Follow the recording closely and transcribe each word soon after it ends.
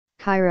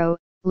Cairo,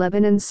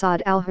 Lebanon's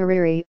Saad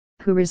al-Hariri,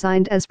 who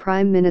resigned as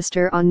prime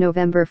minister on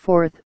November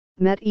 4,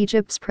 met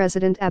Egypt's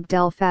President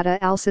Abdel Fattah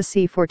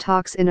al-Sisi for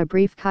talks in a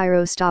brief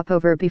Cairo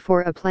stopover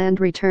before a planned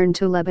return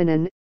to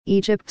Lebanon.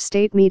 Egypt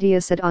state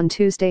media said on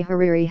Tuesday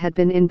Hariri had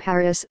been in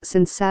Paris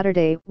since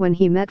Saturday when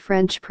he met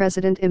French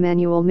President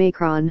Emmanuel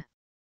Macron.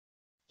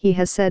 He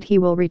has said he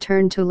will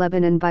return to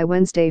Lebanon by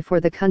Wednesday for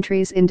the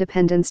country's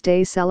Independence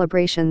Day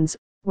celebrations,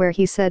 where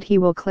he said he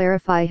will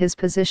clarify his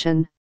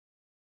position.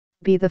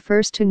 Be the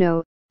first to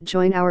know,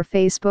 join our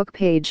Facebook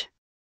page.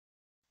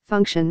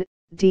 Function,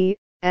 D,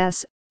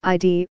 S,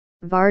 ID,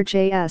 var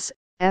JS,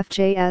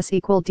 FJS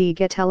equal D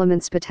get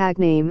elements tag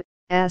name,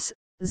 S,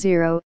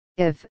 0,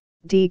 if,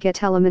 D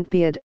get element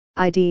bid,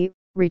 ID,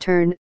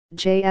 return,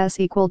 JS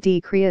equal D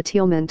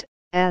createlment,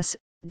 S,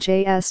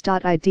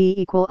 JS.ID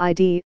equal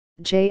ID,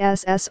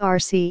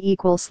 JSSRC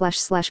equal /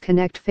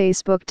 connect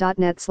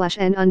facebook.net /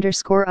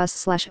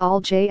 n_us /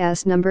 all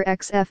JS number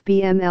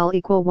XFBML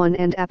equal 1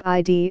 and app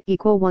ID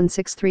equal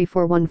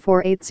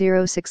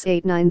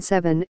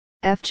 1634148068997,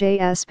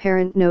 FJS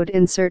parent node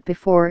insert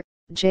before,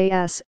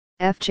 JS,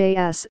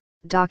 FJS,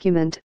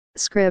 document,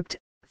 script,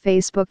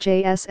 Facebook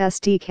JS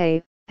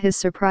SDK. His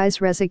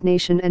surprise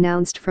resignation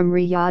announced from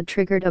Riyadh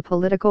triggered a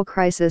political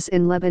crisis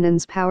in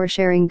Lebanon's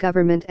power-sharing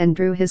government and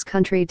drew his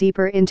country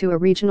deeper into a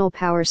regional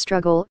power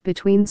struggle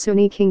between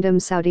Sunni Kingdom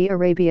Saudi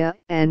Arabia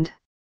and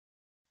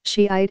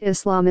Shiite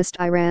Islamist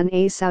Iran,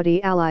 a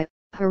Saudi ally.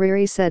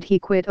 Hariri said he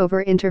quit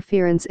over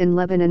interference in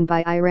Lebanon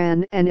by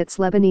Iran and its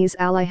Lebanese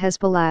ally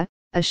Hezbollah,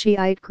 a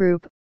Shiite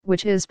group,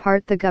 which is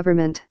part the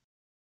government.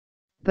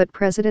 But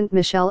President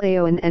Michel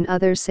Aoun and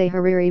others say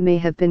Hariri may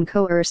have been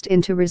coerced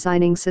into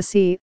resigning.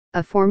 Sisi,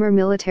 a former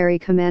military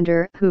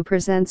commander who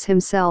presents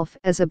himself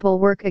as a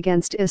bulwark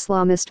against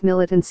Islamist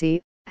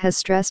militancy, has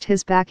stressed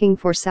his backing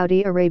for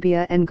Saudi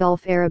Arabia and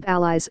Gulf Arab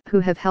allies who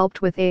have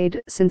helped with aid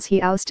since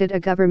he ousted a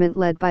government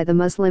led by the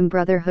Muslim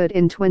Brotherhood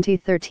in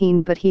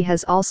 2013. But he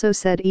has also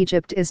said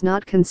Egypt is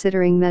not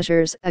considering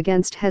measures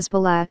against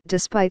Hezbollah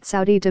despite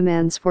Saudi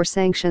demands for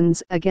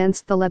sanctions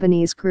against the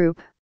Lebanese group.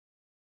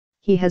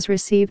 He has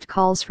received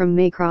calls from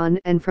Macron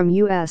and from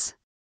U.S.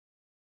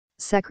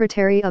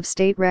 Secretary of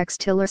State Rex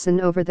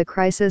Tillerson over the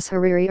crisis.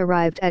 Hariri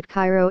arrived at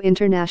Cairo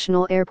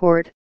International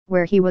Airport,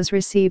 where he was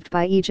received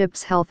by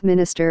Egypt's health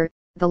minister,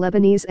 the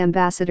Lebanese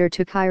ambassador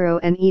to Cairo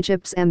and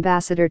Egypt's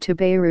ambassador to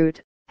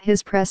Beirut.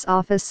 His press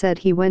office said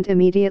he went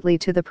immediately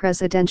to the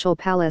presidential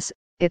palace,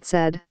 it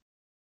said.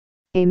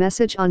 A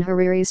message on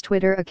Hariri's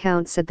Twitter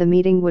account said the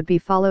meeting would be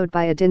followed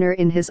by a dinner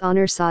in his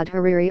honor. Saad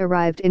Hariri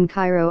arrived in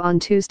Cairo on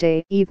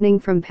Tuesday evening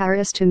from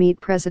Paris to meet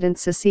President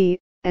Sisi,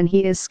 and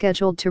he is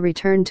scheduled to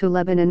return to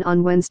Lebanon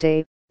on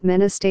Wednesday,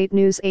 MENA state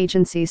news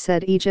agency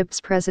said. Egypt's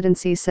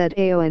presidency said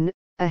Aoun,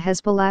 a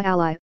Hezbollah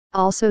ally,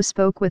 also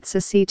spoke with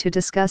Sisi to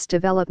discuss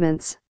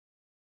developments.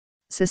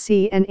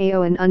 Sisi and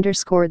Aoun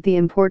underscored the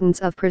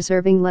importance of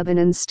preserving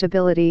Lebanon's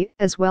stability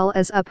as well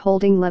as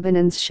upholding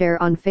Lebanon's share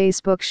on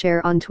Facebook,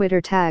 share on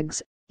Twitter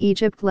tags,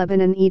 Egypt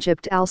Lebanon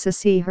Egypt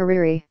al-Sisi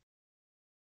Hariri.